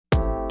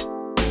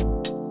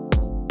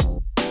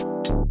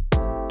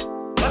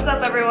What's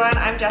up everyone,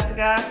 I'm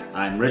Jessica.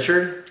 I'm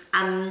Richard.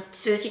 I'm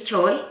Suzy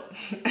Choi.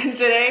 And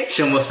today...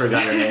 She almost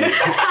forgot her name.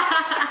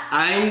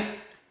 I'm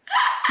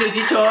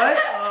Suzy Choi.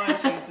 Oh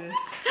Jesus.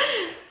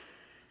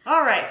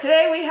 Alright,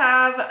 today we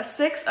have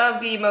 6 of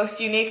the most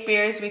unique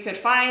beers we could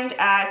find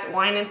at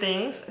Wine and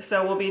Things.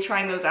 So we'll be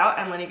trying those out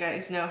and letting you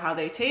guys know how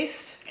they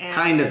taste. And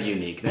Kind of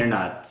unique. They're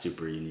not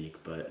super unique,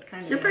 but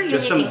kind of Super unique.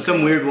 just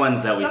some weird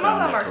ones that we Some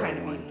found of them at are kind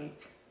Total of Wine.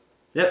 unique.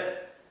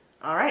 Yep.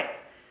 Alright.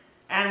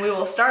 And we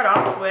will start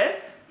off with...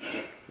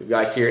 We've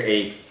got here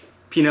a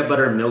peanut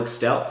butter milk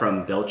stout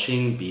from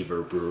Belching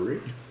Beaver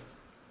Brewery.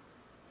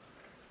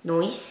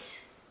 Noise.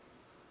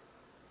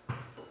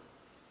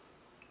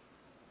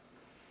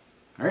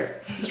 Alright,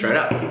 let's try it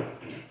out.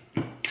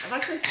 I've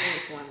actually seen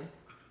this one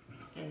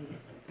in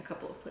a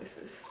couple of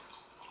places.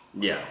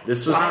 Yeah,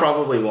 this was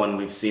probably one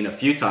we've seen a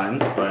few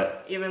times,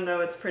 but Even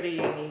though it's pretty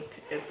unique,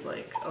 it's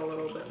like a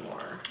little bit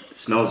more... it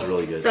smells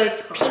really good. So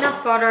it's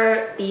peanut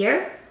butter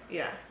beer.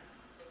 Yeah.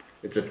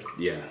 It's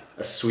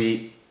a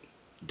sweet,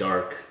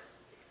 dark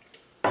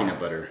peanut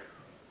butter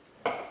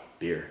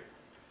beer.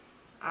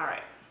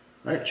 Alright.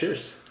 Alright,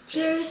 cheers.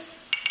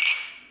 Cheers.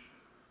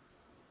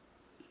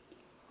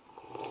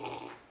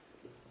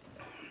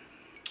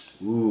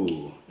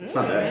 Ooh, it's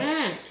not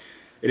bad.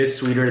 It is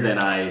sweeter than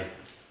I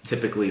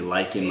typically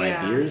like in my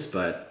Yeah. beers,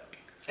 but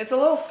It's a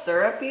little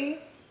syrupy,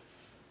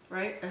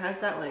 right? It has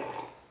that like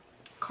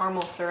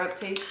caramel syrup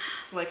taste,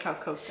 like how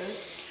Coke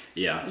does.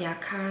 yeah. Yeah,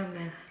 caramel.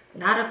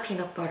 Not a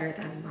peanut butter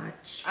that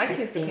much. I can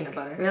taste the think. peanut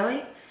butter.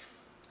 Really?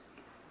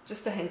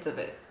 Just a hint of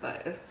it,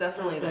 but it's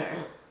definitely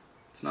there.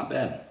 It's not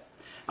bad.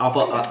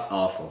 Awful.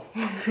 Awful.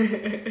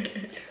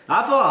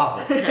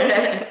 Awful.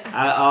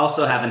 I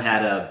also haven't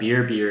had a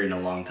beer in a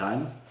long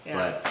time,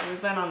 Yeah, but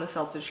we've been on the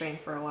seltzer train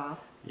for a while.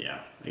 yeah,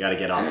 I gotta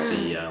get off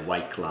the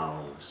White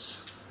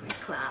Claws.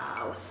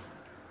 Klaus.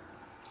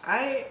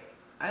 I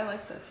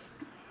like this,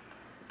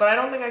 but I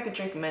don't think I could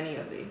drink many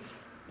of these.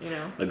 You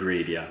know?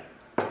 Agreed, yeah.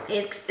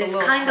 It's a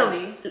little kind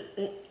heavy.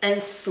 of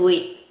and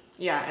sweet.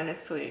 Yeah, and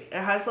it's sweet.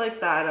 It has like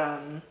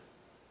that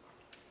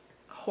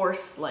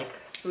horse like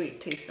sweet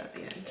taste at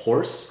the end.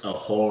 Horse? A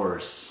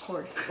horse.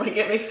 Horse, like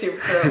it makes your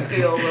throat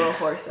feel a little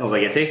hoarse. I was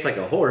like, it tastes like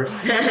a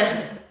horse.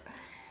 Yeah,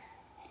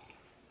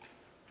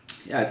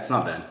 it's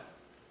not bad.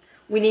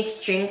 We need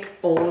to drink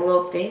all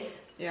of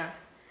this. Yeah.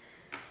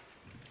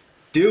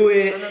 Do Oh,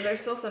 it! no,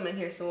 there's still some in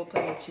here, so we'll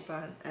play with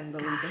Chipa and the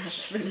loser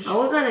has to finish.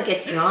 Are we gonna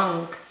get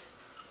drunk?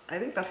 I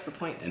think that's the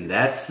point. And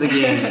that's the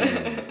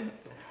game.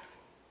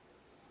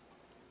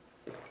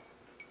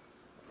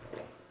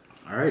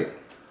 Alright.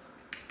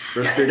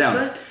 First beer it's down.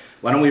 good.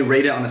 Why don't we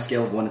rate it on a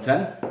scale of 1 to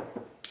 10?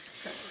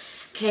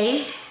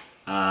 Okay.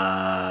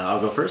 I'll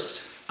go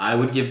first. I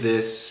would give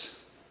this...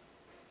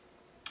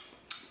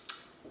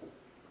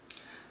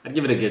 I'd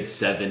give it a good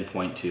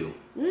 7.2.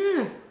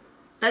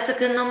 That's a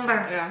good number.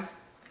 Yeah.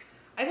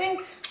 I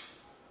think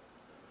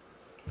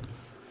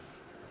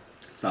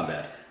It's not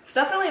bad. it's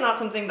definitely not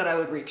something that I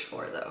would reach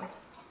for though.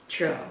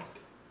 True.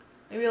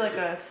 Maybe like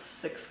a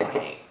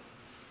 6.8.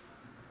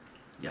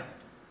 Yeah.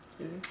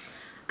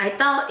 I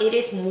thought it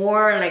is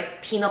more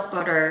like peanut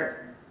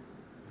butter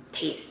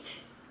taste,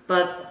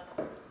 but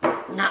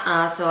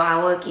not. So I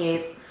will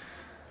give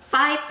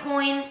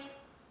 5.8.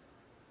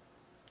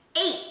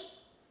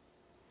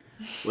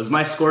 Was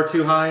my score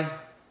too high?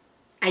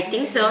 I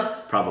think so.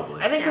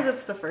 Probably. I think because Yeah.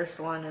 it's the first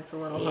one, it's a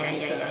little Yeah,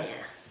 hard yeah, to... yeah, yeah.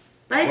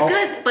 But it's Well-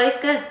 good. But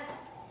it's good.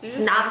 Did you It's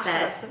just not finish the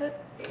bad. rest of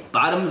it?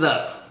 Bottoms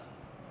up.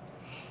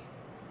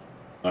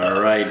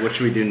 Alright, what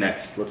should we do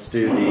next? Let's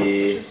do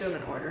the... Just do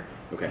them in order.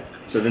 Okay,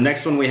 so the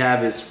next one we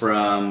have is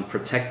from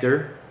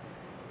Protector.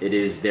 It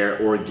is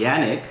their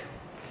organic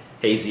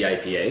hazy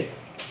IPA.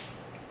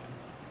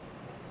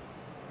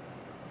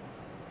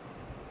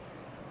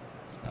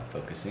 It's not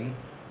focusing.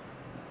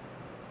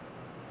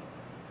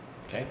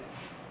 Okay.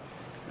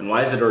 And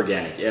why is it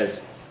organic?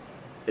 Yes,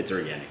 it's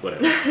organic,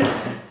 whatever.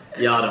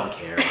 Y'all don't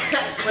care.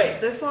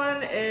 Wait, this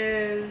one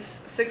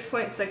is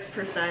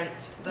 6.6%.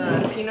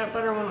 The peanut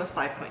butter one was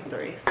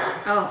 5.3. So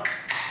Oh,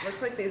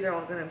 looks like these are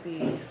all gonna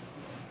be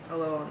a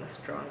little on the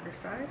stronger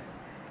side.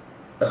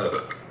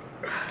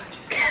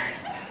 Jesus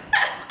Christ.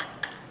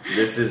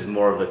 This is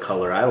more of the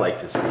color I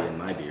like to see in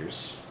my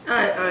beers. Oh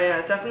yeah,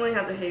 it definitely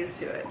has a haze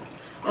to it.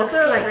 Looks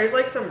Also, like- there's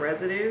like some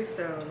residue,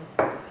 so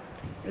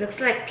looks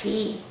like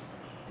pea.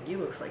 you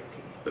looks like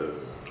pee.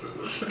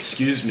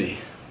 Excuse me.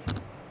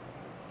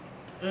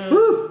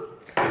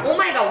 Oh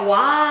my god,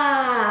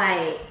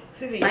 why?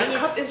 Susie, Mine your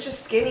cup is- is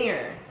just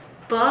skinnier.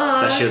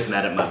 But That shit was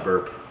mad at my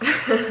burp.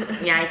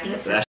 yeah, I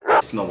think so.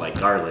 That smelled like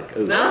garlic.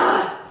 Ooh.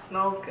 Ugh,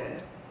 smells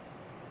good.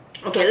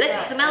 Okay,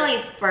 let's smell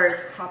it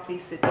first. Coffee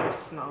citrus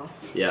smell.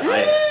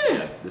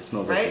 Yeah, this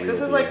smells like Right? real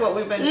This is beer. like what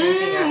we've been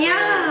drinking after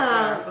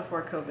yeah.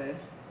 before COVID.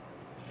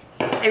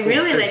 I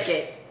really Cheers. like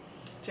it.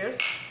 Cheers.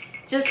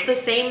 Just the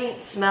same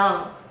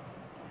smell.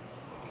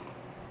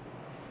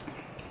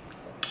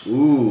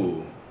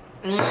 Ooh,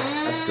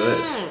 that's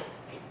good.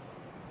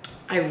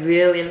 I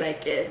really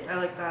like it. I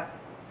like that.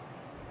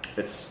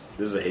 This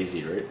is a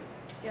hazy, right?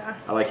 Yeah.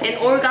 I like And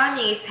hazy.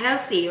 organic is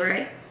healthy,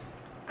 right?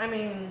 I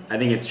mean, I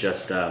think it's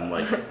just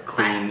like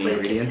clean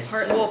ingredients.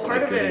 part like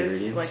of it good is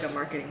ingredients. like a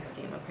marketing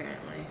scheme,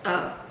 apparently.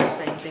 Oh.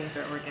 Saying things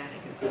are organic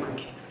is a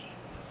marketing scheme.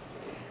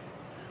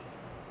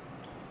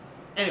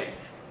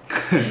 Anyways.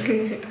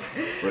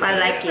 I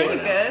like It's pretty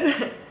it.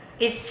 good.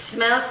 It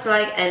smells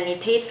like and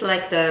it tastes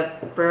like the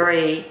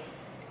brewery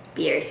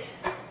beers.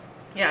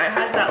 Yeah, it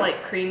has that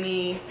like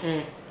creamy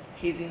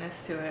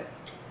haziness to it.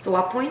 So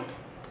what point?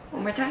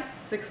 One more time?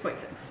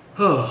 6.6.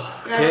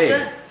 Okay.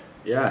 That's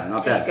Yeah,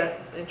 not That's bad. good.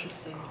 It's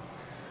interesting.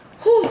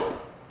 Whew.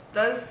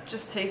 Does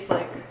just taste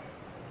like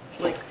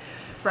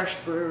fresh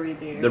brewery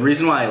beer. The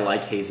reason why I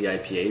like hazy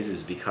IPAs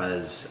is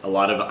because a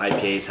lot of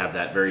IPAs have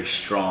that very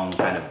strong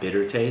kind of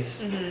bitter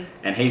taste,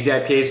 and hazy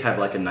IPAs have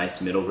like a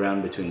nice middle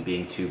ground between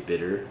being too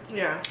bitter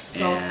Yeah.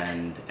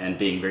 and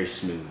being very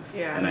smooth.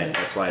 Yeah. and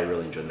that's why I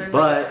really enjoy them. There's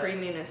But like a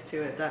creaminess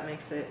to it that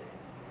makes it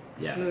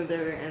Yeah.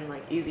 smoother and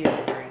like easier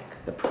to drink.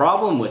 the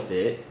problem with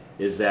it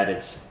is that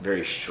it's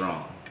very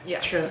strong. Yeah.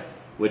 True.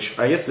 Which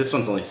I guess this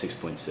one's only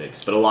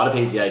 6.6, but a lot of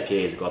hazy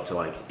IPAs go up to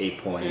like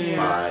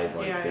 8.5.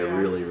 Like Yeah, they're yeah.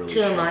 really Too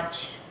strong.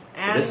 much. But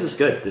And this is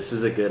good. This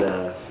is a good.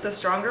 the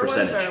stronger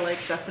percentage. ones are like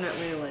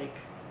definitely like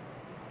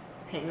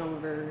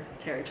hangover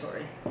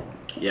territory.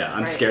 Yeah,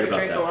 I'm right? scared You about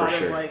drink that a lot for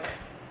sure. Of, like,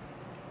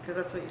 because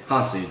that's what you said.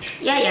 Sausage.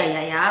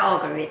 Yeah.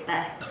 I'll agree with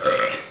that.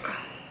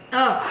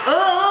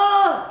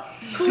 Oh,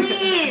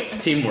 please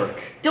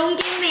Teamwork.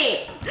 don't get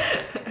me.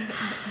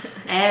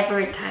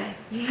 Every time.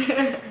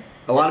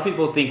 A lot of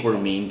people think we're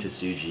mean to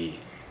Suji.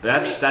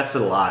 That's a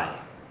lie.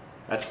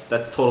 That's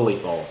totally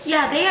false.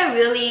 Yeah, they are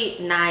really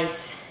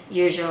nice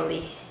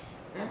usually.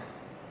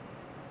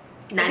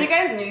 If you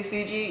guys knew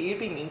Suji, you'd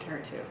be mean to her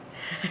too.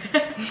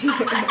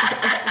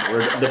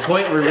 The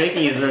point we're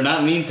making is we're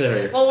not mean to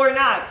her. Well, we're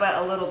not, but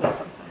a little bit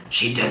sometimes.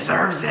 She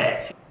deserves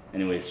it.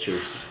 Anyways,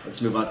 cheers.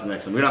 Let's move on to the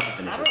next one. We don't have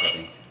to finish this,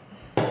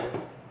 I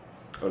think.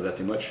 Oh, is that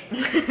too much?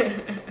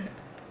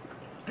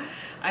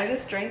 I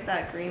just drank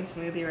that green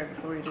smoothie right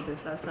before we did this.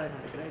 That's probably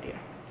not a good idea.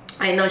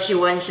 I know she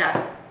one shot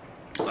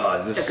Oh,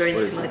 is this the green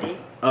what is it? smoothie.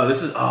 Oh,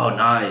 this is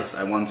nice.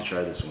 I wanted to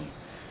try this one.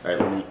 All right,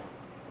 let me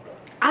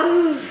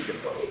Oh,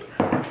 get both.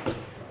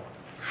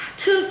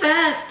 too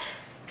fast.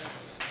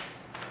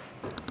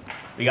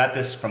 We got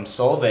this from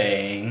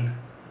Solvang.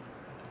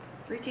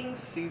 Freaking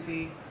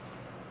Susie.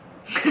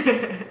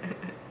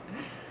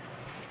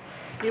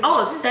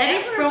 Oh, that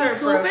is from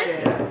Antlers are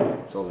Solvang?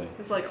 broken. Solvang.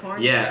 It's like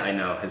horns. Yeah, I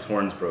know. His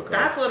horns broke off.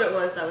 That's what it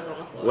was that was on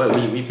the floor. Well,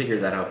 we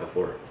figured that out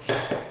before.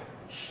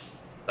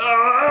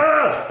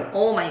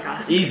 Oh my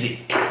god. Easy.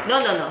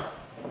 No.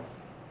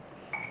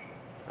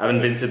 I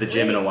haven't been to the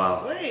gym in a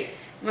while. Wait.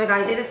 Oh my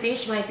god, I didn't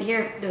finish my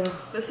beer though.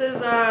 This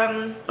is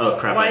Oh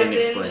crap! I didn't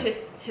explain.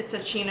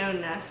 Hitachino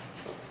Nest.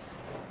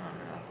 I don't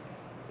know.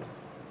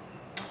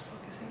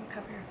 Focusing,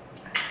 cover your.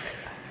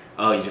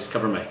 Oh, you just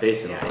cover my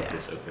face and Yeah, I'll yeah.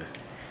 focus.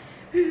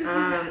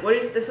 Okay. What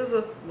is this? Is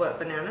a what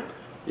banana?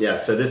 Yeah.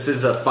 So this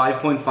is a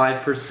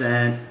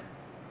 5.5%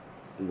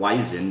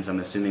 Weizens. I'm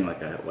assuming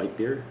like a white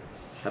beer.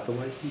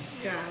 Hefeweizen.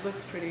 Yeah, it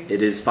looks pretty.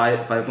 It is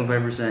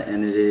 5.5%,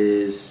 and it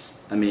is.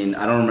 I mean,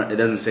 I don't remember. It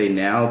doesn't say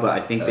now, but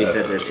I think they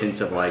said there's hints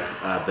of like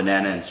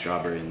banana and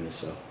strawberry in this.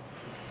 So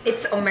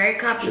It's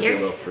America should be a beer.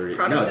 little fruity.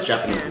 Product No, it's of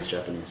Japanese. Japan. It's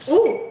Japanese.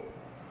 Ooh.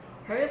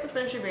 Hurry up and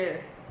finish your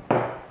beer.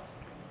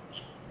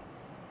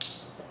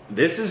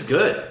 This is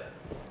good.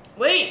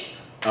 Wait.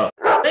 Oh.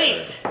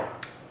 Wait.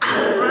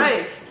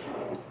 Christ.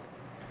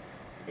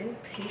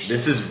 Impatient.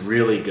 This is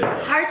really good.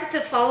 Though. Hard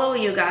to follow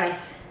you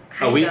guys.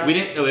 Oh, we Kinda.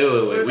 didn't. Oh, wait.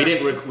 was We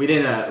that?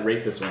 didn't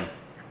rate this one.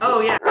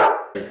 Oh yeah.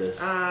 Rate this.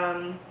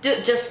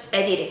 Just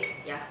edit it.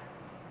 Yeah.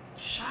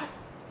 Shut.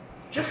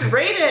 Just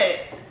rate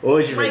it. What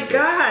would you My rate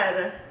this?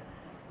 God.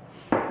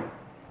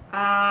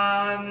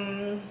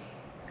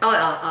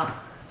 Oh.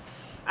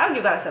 I would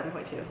give that a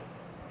 7.2.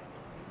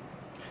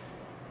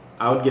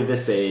 I would give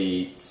this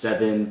a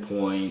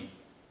 7.8.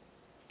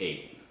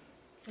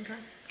 Okay.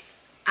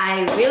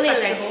 I really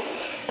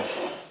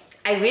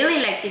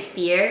like this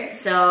beer,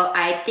 so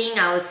I think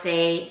I would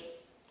say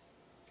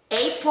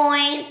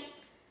 8.4.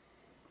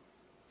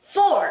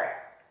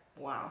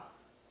 Wow.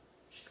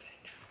 She's getting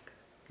drunk.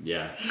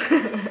 Yeah.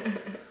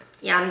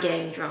 Yeah, I'm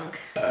getting drunk.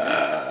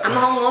 I'm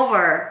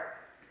hungover,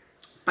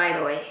 by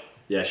the way.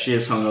 Yeah, she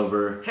is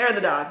hungover. Hair of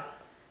the dog.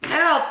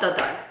 Hair of the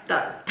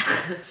dog.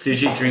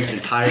 Suji drinks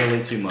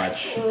entirely too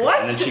much.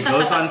 What? And then she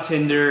goes on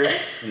Tinder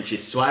and she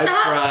swipes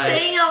Stop right.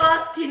 saying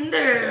about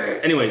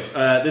Tinder. Anyways,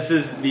 this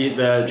is the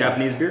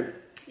Japanese beer.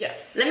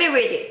 Yes. Let me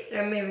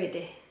read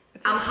it.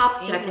 I'm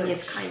half English.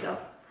 Japanese, kind of.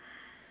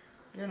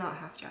 You're not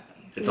half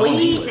Japanese. It's all in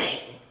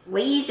English.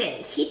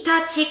 Weezen.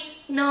 Hitachi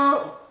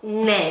no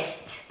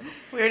nest.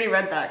 We already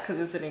read that because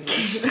it's in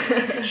English.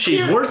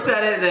 She's worse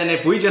at it than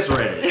if we just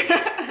read it.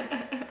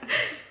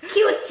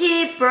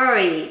 Kyuchi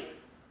berry.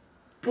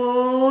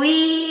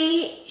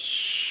 Bui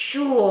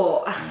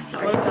sure.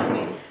 Sorry. What does that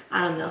mean?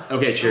 I don't know.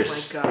 Okay, cheers. Oh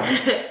my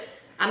God.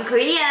 I'm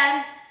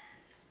Korean.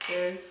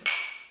 There's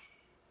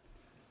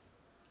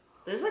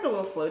like a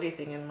little floaty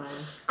thing in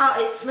mine.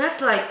 Oh, it smells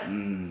like.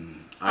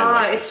 I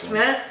like it this one.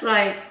 smells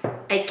like.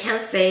 I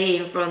can't say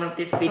in front of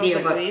this video,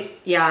 like but weed?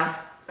 yeah.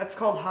 That's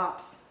called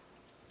hops.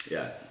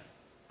 Yeah.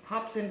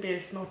 Hops in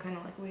beer smell kind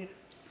of like weed.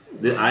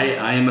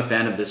 I am a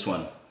fan of this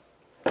one.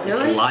 Really?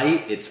 It's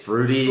light, it's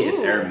fruity,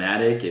 it's Ooh.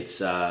 aromatic, it's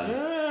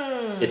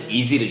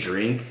easy to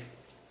drink.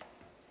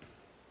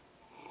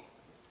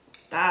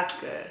 That's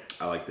good.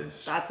 I like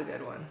this. That's a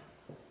good one.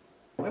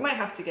 We might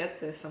have to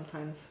get this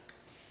sometimes.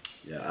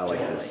 Yeah, I like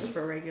Just this. like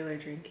for regular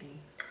drinking.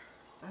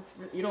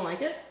 You don't like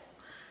it?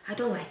 I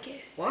don't like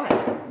it. Why?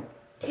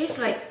 Tastes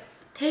like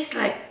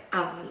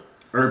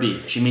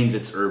Herby. She means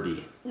it's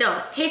herby.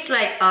 no, tastes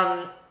like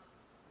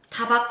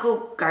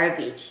tobacco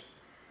garbage.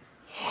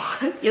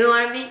 What? You know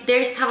what I mean?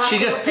 There's tobacco. She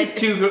just picked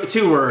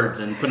two words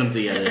and put them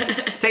together.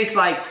 Tastes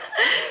like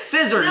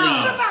scissor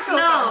leaves. Tobacco No,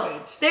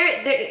 garbage.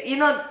 there, you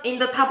know, in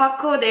the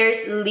tobacco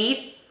there's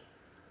leaf.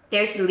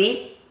 There's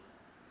leaf,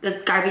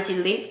 the garbage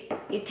leaf.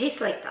 It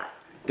tastes like that.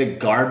 The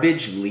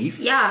garbage leaf?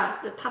 Yeah,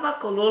 the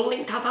tobacco,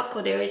 rolling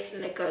tobacco. There is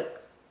like a,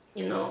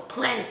 you know,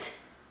 plant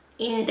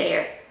in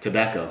there.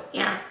 Tobacco.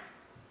 Yeah,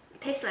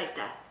 it tastes like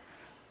that.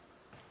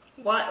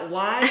 Why?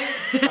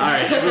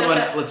 Alright,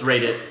 everyone, let's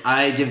rate it.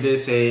 I give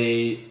this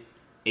a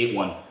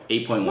 8.1.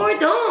 8.1. More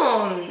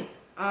done.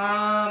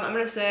 I'm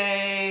gonna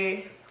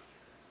say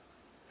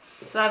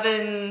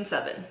 7.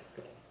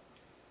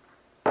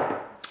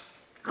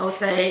 I'll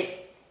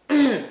say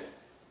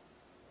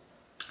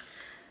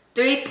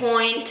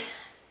 3.0.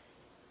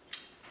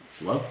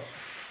 It's low.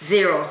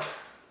 Wow.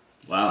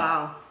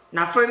 Wow.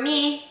 Not for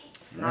me.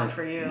 Not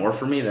for you. More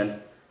for me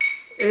then.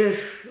 Ugh. A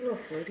little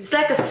fruity. It's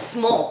like a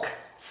smoke.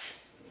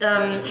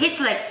 Tastes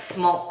like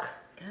smoke.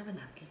 Can I have a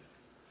napkin?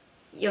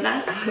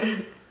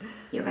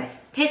 You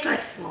guys, tastes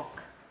like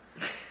smoke.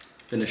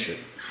 Finish it.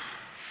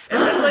 It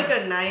has like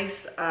a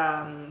nice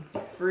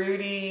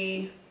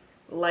fruity,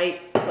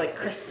 light, like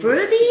crispy.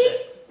 Fruity?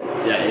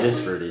 Yeah, it is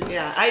fruity.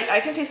 Yeah, I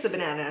can taste the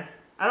banana.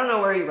 I don't know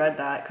where you read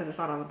that because it's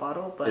not on the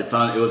bottle, but It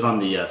was on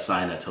the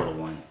sign at Total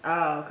Wine.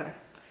 Oh, okay.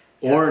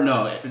 Or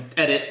no,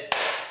 edit.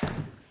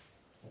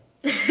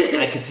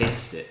 I could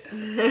taste it.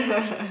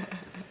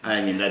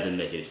 I mean, that didn't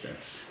make any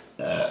sense.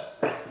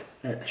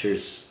 Alright,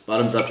 cheers.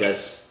 Bottoms up,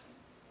 guys.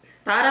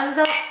 Bottoms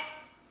up.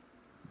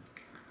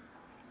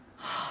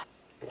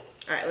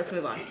 All right, let's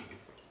move on.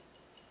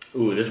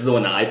 Ooh, this is the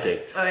one that I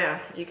picked. Oh yeah,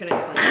 you can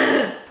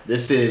explain.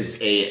 This is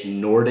a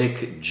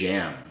Nordic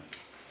jam.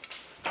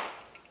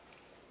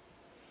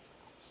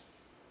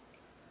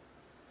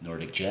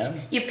 Nordic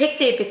jam? You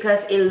picked it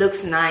because it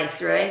looks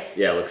nice, right?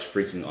 Yeah, it looks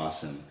freaking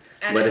awesome.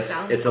 And But it it's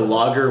sounds a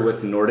lager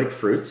with Nordic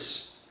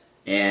fruits,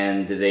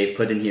 and they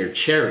put in here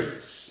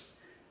cherries,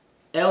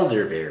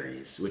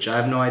 elderberries, which I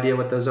have no idea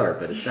what those are,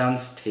 but it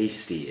sounds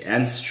tasty,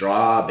 and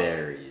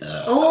strawberries.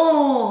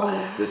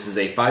 Oh. This is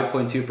a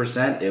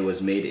 5.2%. It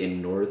was made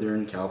in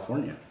Northern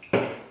California.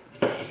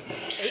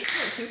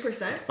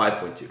 8.2%.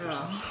 5.2%.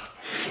 Oh,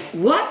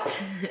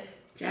 What?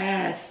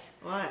 Jazz.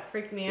 what?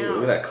 Freaked me Ooh, out.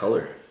 look at that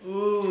color.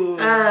 Ooh.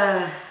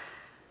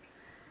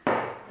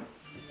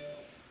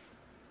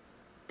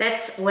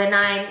 That's when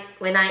I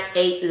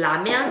ate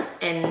ramen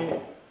and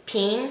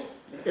peen.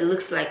 It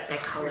looks like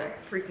that color.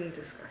 Freaking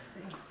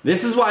disgusting.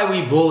 This is why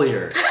we bully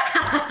her.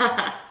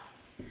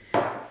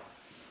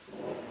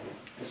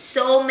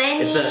 So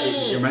many.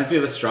 It reminds me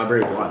of a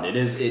strawberry blonde.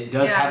 It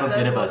does Yeah, have it a does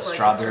bit of a look like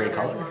strawberry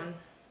color. one.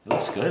 It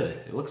looks good.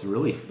 It looks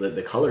really,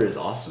 the color is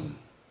awesome.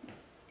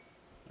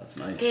 That's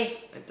nice. Okay.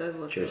 It does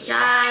look Cheers.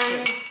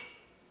 Jan.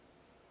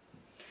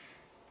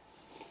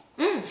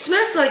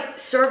 Smells like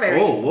strawberry.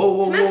 Whoa, whoa,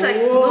 whoa, Smells whoa, like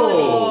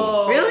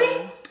whoa. smoothie. Really?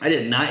 Oh, I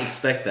did not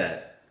expect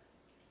that.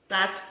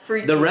 That's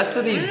freaking. The rest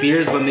of these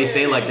beers, when they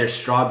say like there's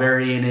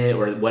strawberry in it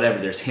or whatever,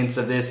 there's hints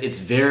of this. It's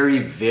very,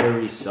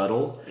 very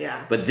subtle.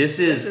 Yeah. But this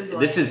is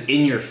This is like-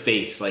 in your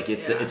face. Like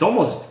it's Yeah.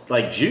 almost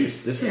like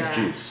juice. This is Yeah.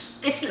 juice.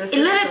 It's This a is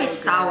little so bit good.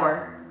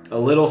 sour. A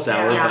little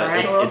sour, Yeah, but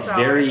right? it's A little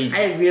sour. very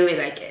I really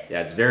like it.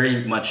 yeah, it's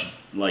very much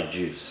like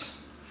juice.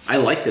 I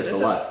like this This a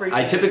is lot. freaking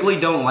I typically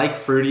don't like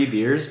fruity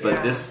beers, but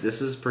Yeah. this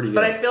is pretty good.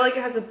 But I feel like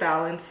it has a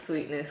balanced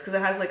sweetness because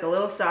it has like a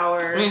little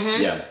sour.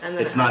 Yeah, And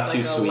then it's it not has, too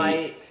like, a sweet.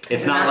 light- It's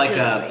It's not not like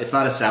too a. sweet. It's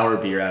not a sour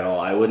beer at all.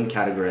 I wouldn't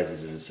categorize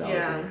this as a sour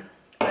Yeah. beer.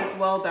 It's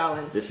well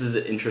balanced. This is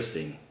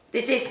interesting.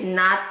 This is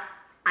not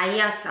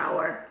Aya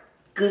sour.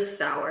 Good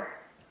sour.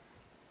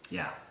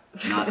 Yeah,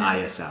 not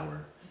Aya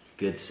sour,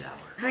 good sour.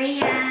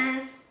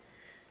 Korean.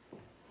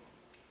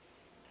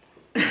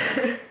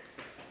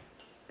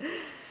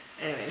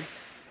 Anyways,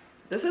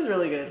 this is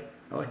really good.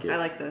 I like it. I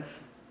like this.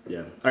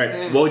 Yeah. All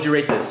right. What would you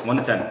rate this? 1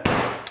 to 10.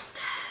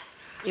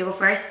 You go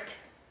first.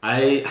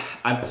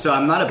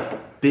 I'm not a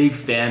big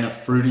fan of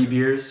fruity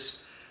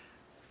beers.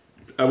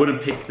 I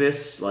wouldn't pick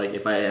this like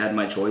if I had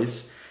my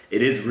choice.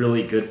 It is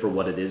really good for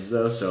what it is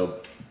though. So,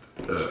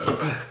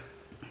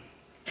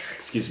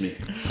 excuse me.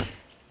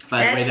 If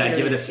I had to rate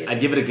it,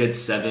 I'd give it a good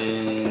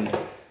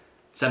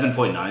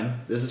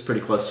 7.9. This is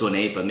pretty close to an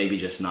 8, but maybe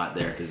just not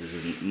there because this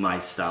isn't my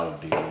style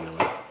of beer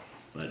really.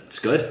 But it's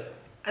good.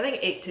 I think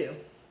 8 too.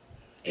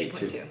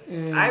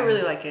 8.2. I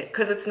really like it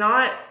because it's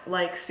not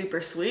like super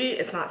sweet.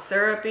 It's not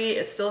syrupy.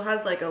 It still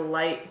has like a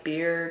light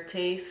beer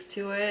taste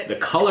to it. The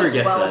color It's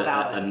just gets well a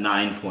balanced.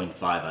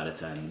 9.5 out of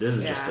 10. This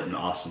is just Yeah. an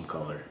awesome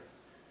color.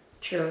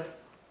 True.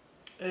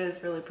 It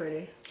is really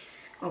pretty.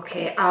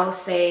 Okay, I'll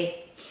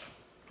say.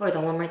 Hold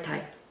on, one more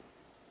time.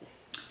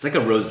 It's like a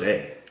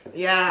rosé.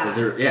 Yeah. Is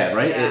there? Yeah,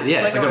 right.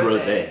 Yeah, It's like a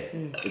rosé.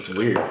 rosé. It's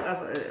weird.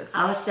 That's what it is.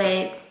 I'll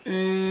say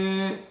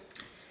 8.4.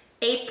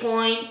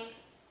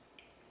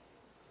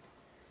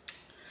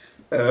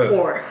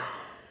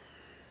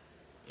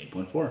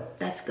 8.4.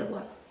 That's a good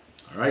one.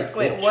 All right. Cool.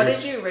 Wait, what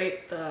Cheers. did you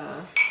rate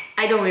the?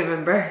 I don't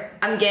remember.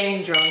 I'm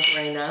getting drunk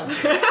right now.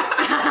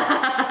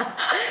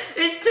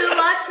 It's too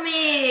much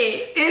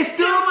meat. It's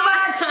too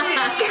much me.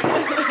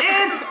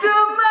 It's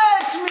too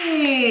much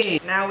me.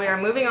 Now we are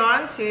moving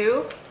on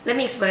to Let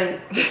me explain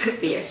this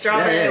beer.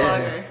 strawberry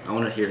lager. I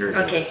want to hear her. do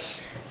Okay,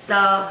 this.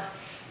 so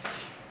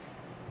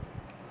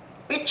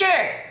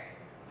Richard,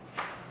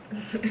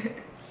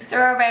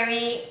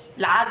 strawberry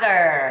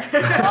lager.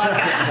 Oh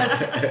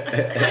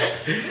God.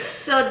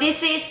 So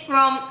this is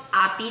from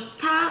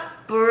Abita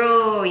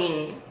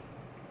Brewing.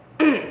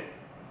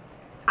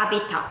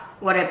 Abita,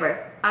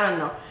 whatever. I don't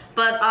know.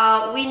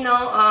 But we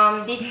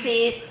know this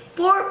is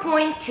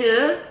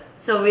 4.2,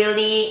 so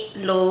really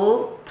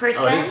low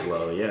percent. Oh, it is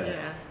low. Yeah.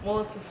 Yeah. Well,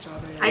 it's a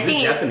strawberry. I Is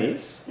think it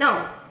Japanese?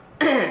 No,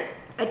 I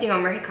think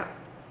America.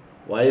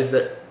 Why is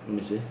that? Let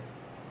me see.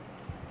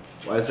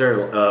 Why is there?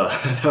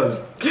 That was.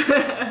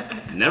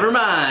 Never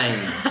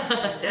mind.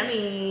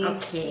 Yummy.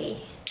 Okay.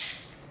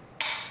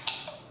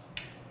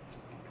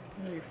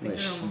 Oh, your finger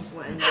Nice. almost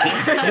went in.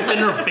 Dipping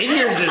her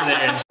fingers in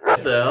there.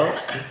 What the hell?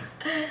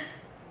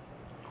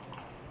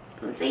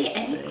 Don't say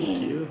anything.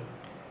 Thank you.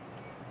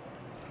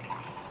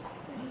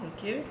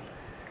 Thank you.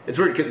 It's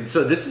weird.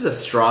 So this is a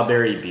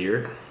strawberry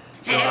beer.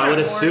 So I would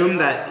assume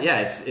that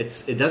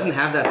it doesn't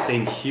have that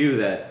same hue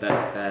that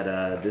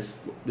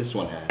this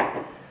one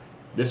had.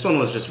 This one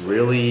was just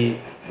really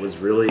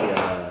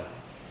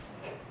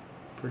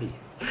pretty.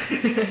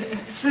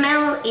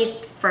 Smell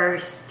it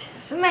first.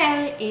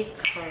 Smell it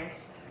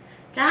first.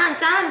 John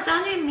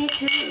with me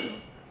too. Oh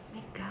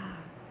my God.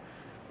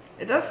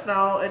 It does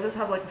smell. It does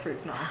have like a fruit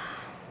smell.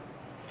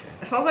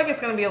 It smells like it's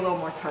gonna be a little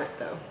more tart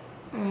though.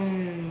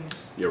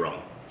 You're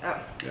wrong. Oh.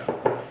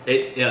 Yeah.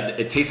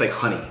 It tastes like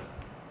honey,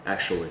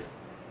 actually.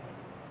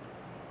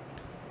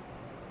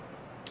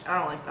 I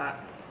don't like that.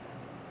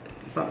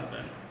 It's not that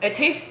bad. It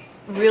tastes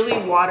really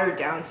watered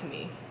down to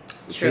me.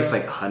 It True. tastes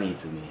like honey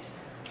to me.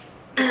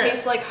 It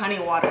tastes like honey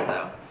water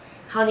though.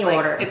 Honey Like,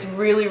 water. It's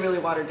really, really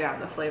watered down,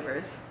 the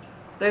flavors.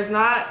 There's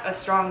not a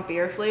strong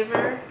beer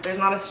flavor. There's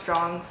not a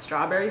strong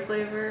strawberry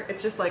flavor.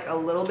 It's just like a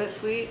little bit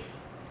sweet.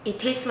 It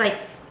tastes like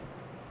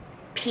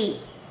pea.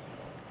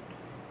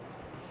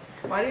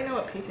 Why do you know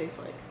what pea tastes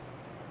like?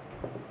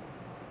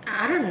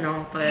 I don't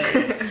know, but it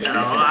seems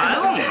I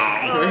don't know.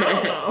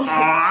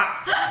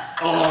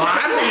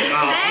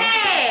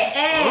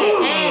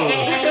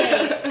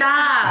 Hey,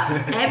 stop.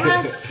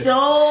 Everyone's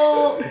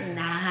so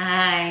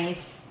nice.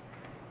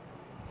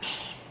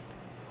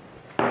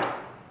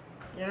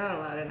 You're not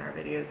allowed in our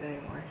videos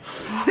anymore.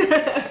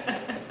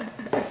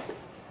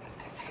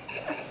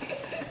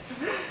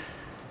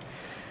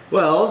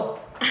 Well,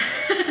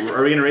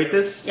 are we gonna rate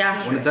this?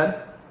 Yeah, One to 10?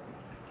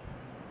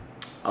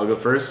 I'll go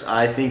first.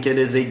 I think it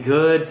is a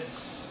good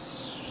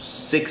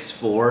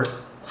 6.4.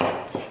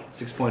 What?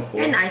 6.4.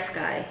 You're a nice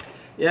guy.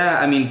 Yeah,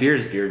 I mean, beer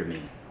is beer to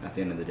me at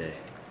the end of the day.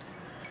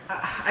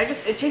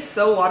 It tastes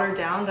so watered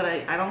down that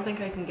I don't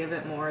think I can give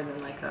it more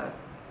than like a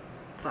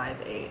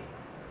 5.8.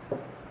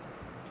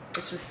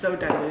 It's just so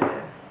diluted.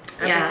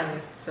 Yeah. Everything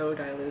is so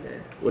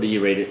diluted. What do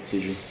you rate it,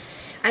 Suji?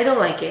 I don't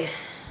like it,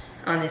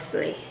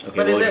 honestly. Okay, But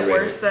what is would it you rate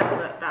worse than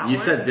that one? You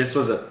said this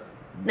was a.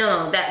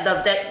 No, the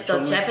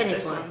Japanese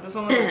This one. This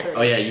one was a 3.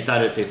 Oh yeah, you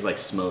thought it tasted like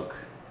smoke.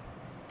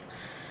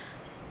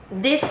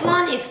 This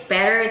one is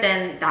better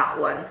than that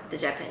one, the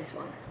Japanese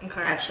one.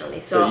 Okay.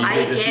 Actually, So you I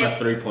gave this give one a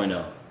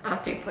 3.0.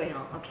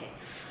 3.0. Okay.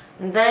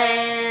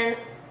 Then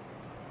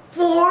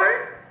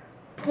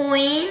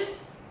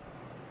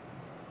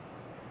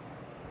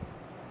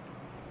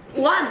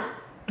 4.1.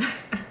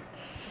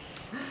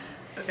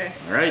 Okay.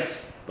 All right,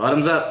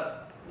 bottoms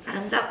up.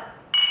 Thumbs up.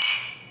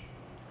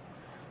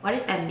 What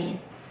does that mean?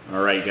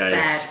 All right, guys.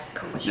 Bad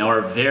commercial. Now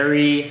our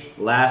very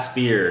last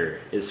beer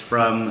is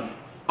from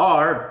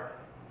our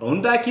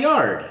own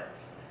backyard.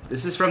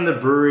 This is from the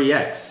Brewery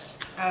X.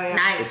 Oh yeah.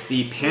 Nice. It's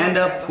the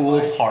Panda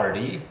Pool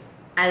Party,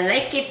 I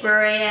like it,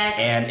 Burriax.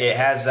 and it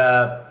has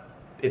a.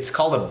 It's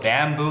called a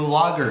bamboo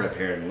lager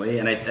apparently,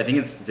 and I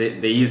think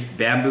they use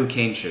bamboo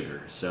cane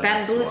sugar. So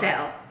that's why.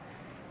 Bamboozle.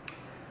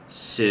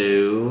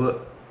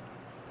 So,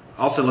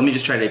 also let me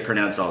just try to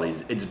pronounce all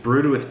these. It's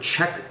brewed with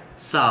Czech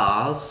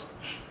Saaz,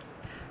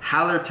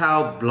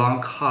 Hallertau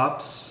Blanc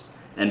hops,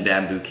 and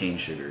bamboo cane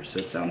sugar. So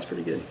it sounds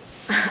pretty good.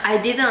 I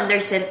didn't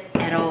understand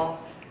at all.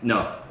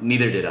 No,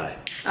 neither did I.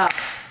 Oh,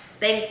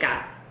 thank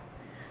God.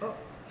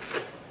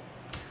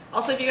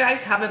 Also, if you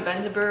guys haven't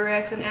been to Brewery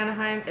X in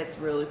Anaheim, it's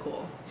really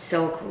cool.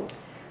 So cool.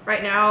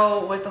 Right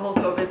now, with the whole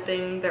COVID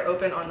thing, they're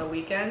open on the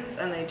weekends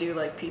and they do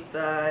like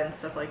pizza and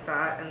stuff like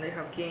that, and they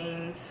have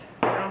games.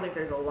 I don't think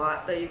there's a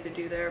lot that you could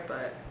do there,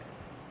 but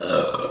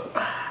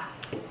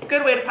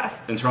good way to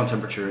pass. Internal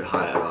temperature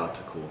high, allowed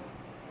to cool.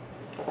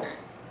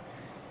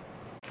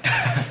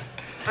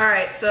 All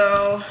right,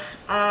 so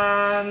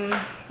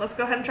let's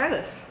go ahead and try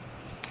this.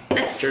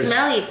 Let's Cheers.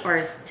 smell it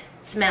first.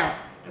 Smell.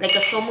 Like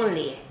a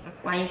sommelier.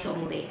 Wine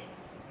sommelier.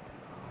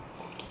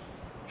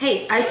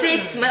 Hey, I say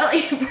smell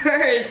it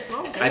first.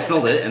 I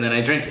smelled it and then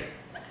I drank it.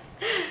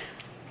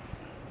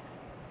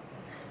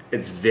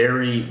 It's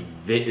very,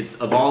 it's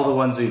of all the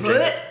ones we've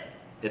drank,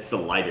 it's the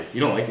lightest.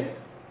 You don't like it?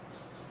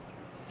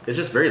 It's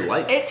just very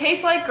light. It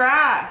tastes like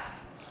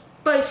grass.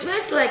 But it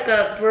smells like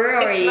a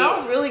brewery. It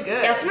smells really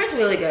good. Yeah, it smells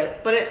really good.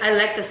 But I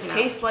like the smell.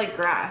 tastes like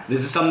grass.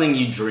 This is something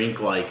you drink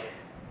like,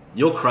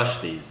 you'll crush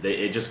these.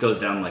 It just goes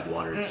down like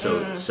water. It's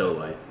so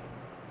light.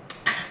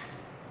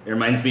 It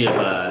reminds me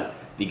of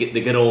the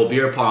good old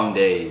beer pong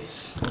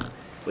days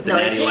with the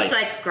Natty Lights. It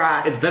tastes like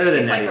grass. It's better than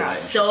Tastes like Natty grass.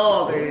 Lights.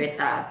 So agree with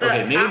that.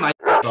 Okay, maybe my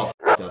all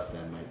f***ed up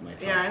then. My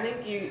tongue. Yeah, I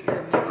think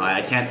you're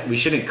I can't. We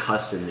shouldn't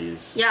cuss in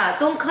these. Yeah,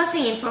 don't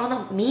cussing in front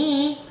of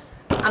me.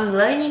 I'm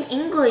learning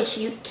English.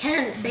 You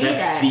can't say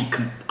that.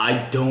 I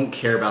don't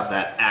care about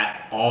that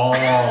at all.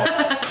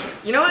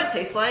 You know what it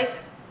tastes like?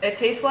 It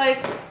tastes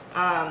like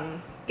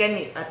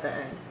깻잎 at the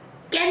end.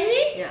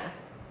 깻잎? Yeah.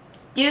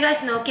 Do you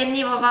guys know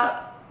깻잎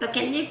about the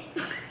깻잎?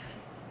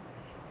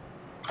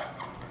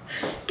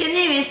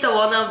 깻잎 is the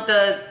one of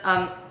the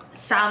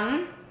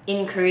sam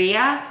in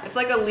Korea. It's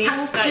like a leaf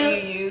that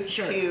상추? you use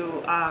Sure.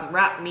 to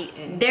wrap meat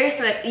in. There's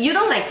like you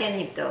don't like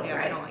깻잎 though, Yeah,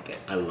 right? I don't like it.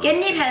 I love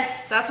깻잎 it.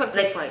 has That's what it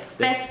tastes like.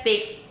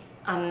 specific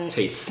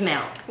Taste.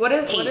 smell. What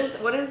is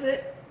Taste. what is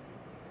it?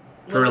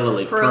 Perilla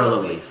leaf. Perilla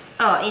leaf.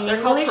 Oh, in They're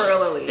English. called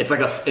perilla leaves. It's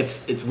like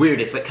it's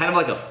weird. It's like kind of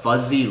like a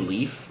fuzzy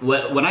leaf.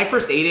 When I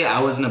first ate it, I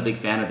wasn't a big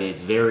fan of it.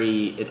 It's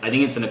very. I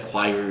think it's an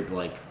acquired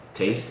like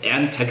taste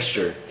and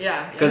texture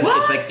yeah. because What?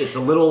 it's like it's a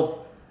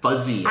little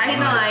fuzzy. I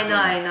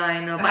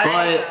don't know. But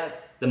But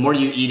the more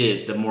you eat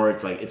it, the more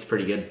it's like it's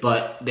pretty good.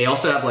 But they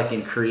also have like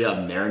in Korea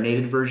a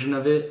marinated version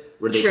of it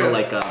where they True. put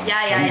like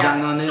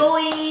doenjang on it.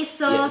 Soy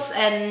sauce Yes.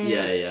 and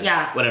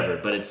yeah. Whatever.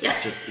 But it's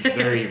just it's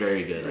very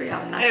very good.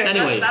 Yeah, not-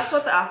 Anyways. that's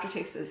what the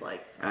aftertaste is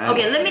like.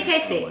 Okay, let me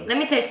taste it. Let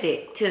me taste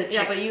it to Yeah,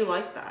 check. but you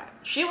like that.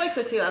 She likes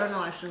it too. I don't know.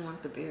 I shouldn't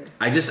like the beer.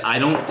 I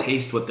don't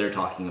taste what they're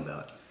talking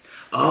about.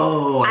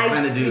 Oh, I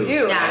kind of do. You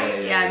do.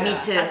 Yeah, me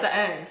too. At the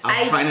end.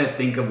 I was I- trying to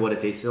think of what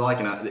it tasted like,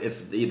 and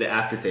it's the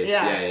aftertaste.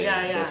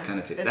 Yeah. That's kind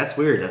of It that's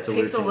weird. That's a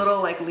weird tastes a taste.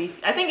 little like leaf.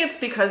 I think it's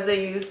because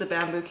they use the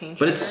bamboo cane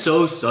But it's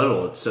sugar. so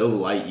subtle. It's so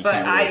light. You But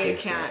can't really I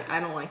taste can't. it. I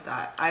don't like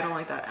that. I don't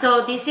like that.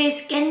 So this is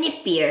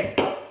깻잎 beer.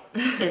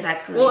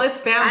 Exactly. Well, it's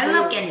bamboo. I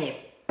love 깻잎.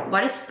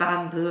 What is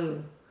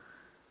bamboo?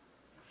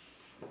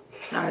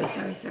 Sorry.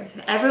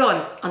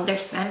 Everyone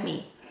understand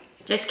me.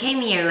 Just came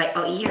here like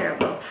a year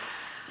ago.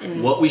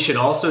 And What we should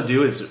also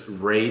do is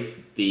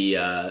rate the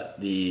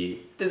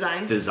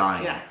design.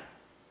 design. Yeah,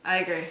 I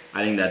agree.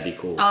 I think that'd be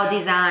cool. oh,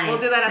 design. We'll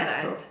do that at That's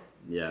the cool. end.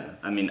 Yeah,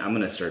 I mean, I'm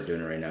gonna start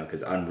doing it right now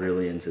because I'm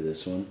really into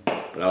this one.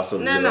 But I also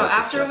No. really like this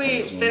After we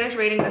Japanese one. finish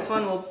rating this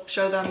one, we'll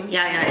show them.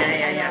 Yeah.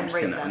 I'm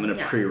rate them. gonna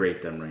Yeah.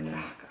 pre-rate them right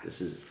now.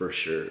 This is for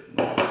sure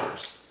one of the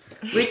first.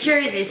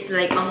 Richard is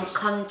like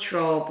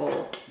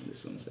uncontrollable.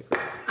 This one's like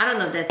I don't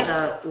know if that's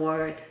a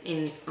word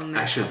in America.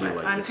 actually do but-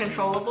 like this one.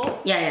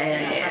 Uncontrollable. Yeah.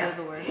 That is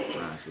a word.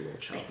 It's a little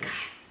childish.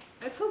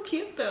 It's so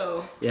cute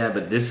though. Yeah,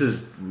 but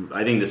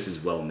I think this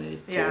is well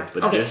made too. Yeah.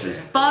 But Okay, this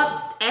is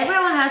but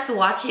everyone has to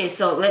watch it,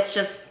 so let's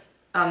just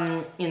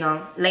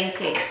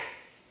link it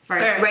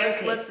first. Fair.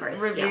 Rank it Let's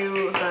first.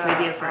 review yeah. the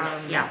Review first.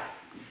 Yeah.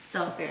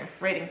 So Beer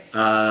rating.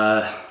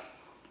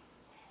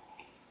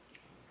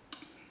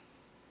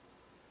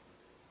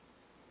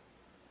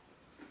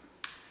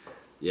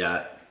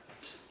 Yeah,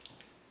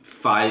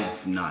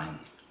 5.9.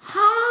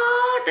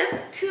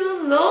 that's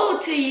too low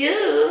to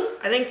you.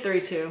 I think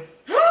 3.2.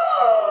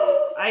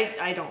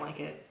 I don't like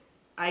it.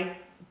 I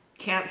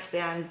can't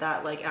stand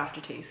that like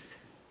aftertaste.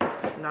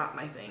 It's just not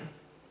my thing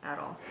at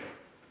all.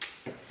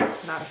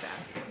 Not a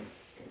fan.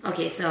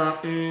 Okay, so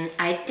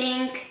I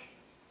think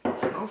It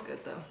smells good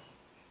though.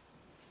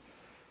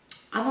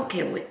 I'm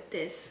okay with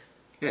this.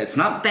 Yeah, it's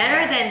not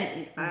Better bad.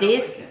 than I don't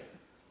this like it.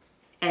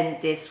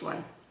 and this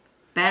one.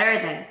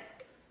 Better than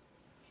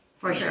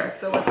for Okay, sure.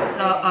 so what's your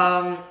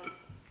So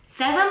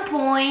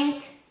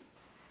 7.3.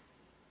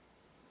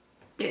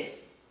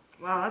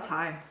 Wow, that's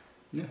high.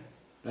 Yeah,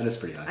 that is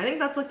pretty I high. think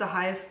that's like the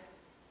highest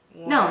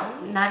one. No,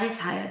 not as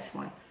high as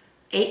one.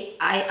 8.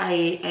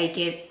 I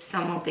gave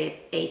some of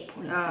it 8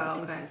 point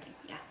something. okay. Something.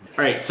 Yeah.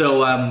 All right,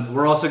 so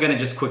we're also gonna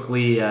just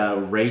quickly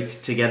rate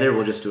together.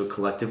 We'll just do it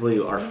collectively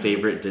our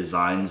favorite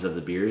designs of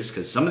the beers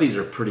because some of these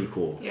are pretty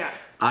cool. Yeah,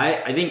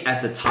 I think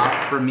at the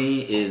top for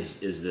me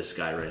is this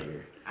guy right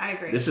here. I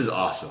agree. This is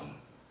awesome,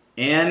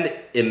 and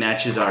it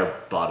matches our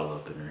bottle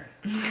opener.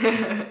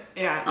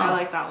 Yeah, Oh. I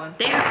like that one.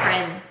 They're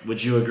friends.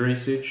 Would you agree,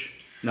 Such?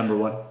 Number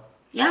one.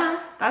 Yeah.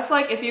 That's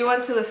like if you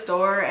went to the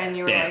store and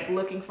you were Bam. like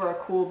looking for a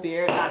cool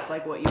beer, that's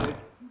like what you would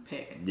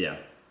pick. Yeah.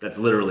 That's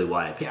literally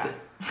why I picked Yeah.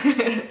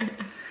 it.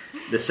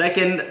 The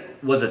second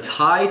was a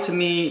tie to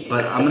me,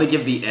 but I'm gonna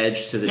give the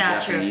edge to the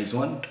Japanese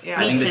one. Yeah,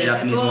 I think me the too.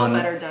 Japanese It's a little one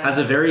better done. has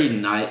a very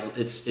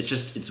nice.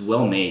 It's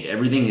well made.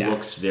 Everything Yeah.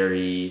 looks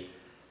very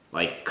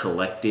like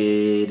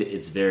collected.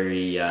 It's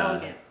very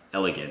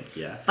elegant.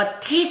 Yeah.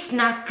 But tastes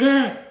not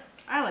good.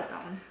 I like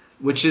that one.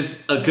 Which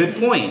is a good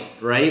point,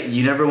 right?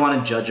 You never want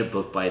to judge a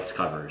book by its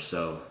cover.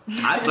 So,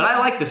 but I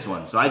like this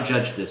one, so I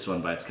judged this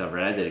one by its cover,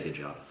 and I did a good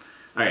job.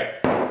 All right.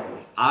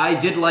 I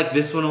did like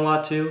this one a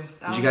lot too.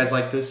 Did you guys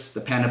like this?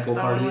 The Panda Pool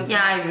That one Party? was-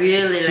 Yeah, I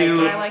really It's like cute.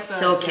 it. I like the,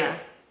 So cute. yeah.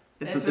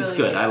 It's really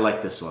good. I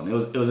like this one. It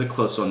was a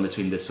close one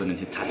between this one and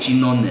Hitachi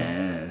no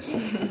Nest.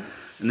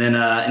 And then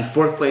in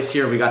fourth place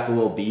here we got the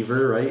little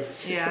beaver, right?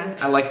 Yeah.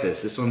 I like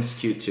this. This one's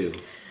cute too.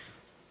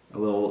 A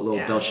little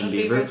Yeah, Belgian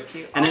the beaver. beaver's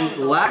cute. And All in of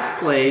those last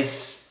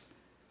place,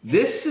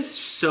 this is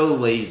so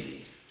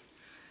lazy.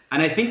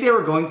 And I think they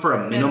were going for a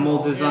minimal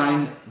Minimal, design,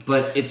 yeah.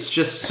 but it's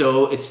just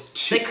so it's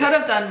too. They could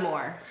have done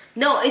more.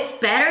 No, it's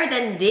better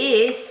than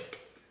this.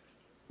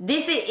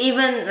 This is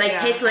even like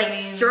Yeah, tastes like I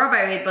mean,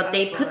 strawberry, but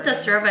they that's put the boring.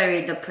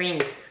 strawberry the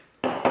print.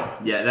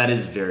 Yeah, that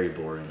is very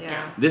boring.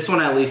 Yeah. This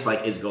one at least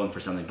like is going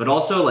for something, but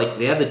also like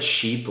they have the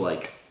cheap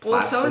like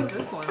Well, plastic. so is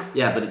this one.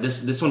 Yeah, but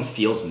this one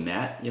feels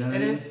matte. You know what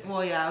It I mean? is.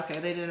 Well, yeah. Okay,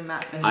 they did a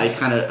matte finish.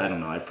 I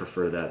don't know. I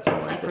prefer that to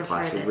like the prefer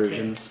plastic that too.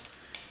 versions.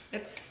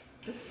 It's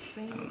the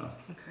same. I don't know.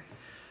 Okay.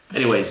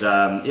 Anyways,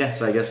 yeah.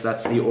 So I guess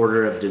that's the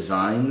order of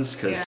designs.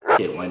 Cause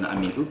why not? I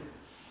mean, oop.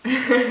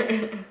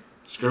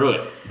 Screw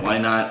it. Why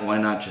not? Why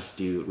not just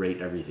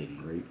rate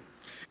everything, right?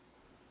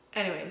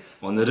 Anyways.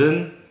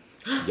 오늘은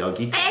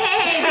여기.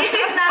 Hey, this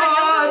is not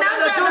Oh, a no,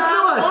 don't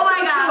sue us. Oh my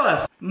Don't god. sue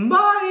us.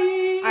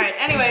 Bye. All right.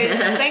 Anyways,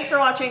 thanks for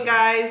watching,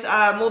 guys.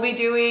 We'll be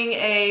doing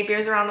a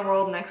Beers Around the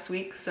World next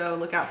week, so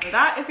look out for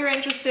that if you're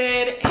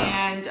interested.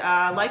 And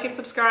like and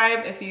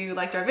subscribe if you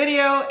liked our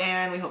video.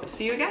 And we hope to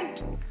see you again.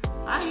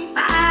 Bye.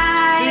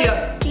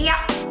 Bye. See ya.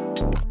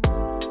 See ya.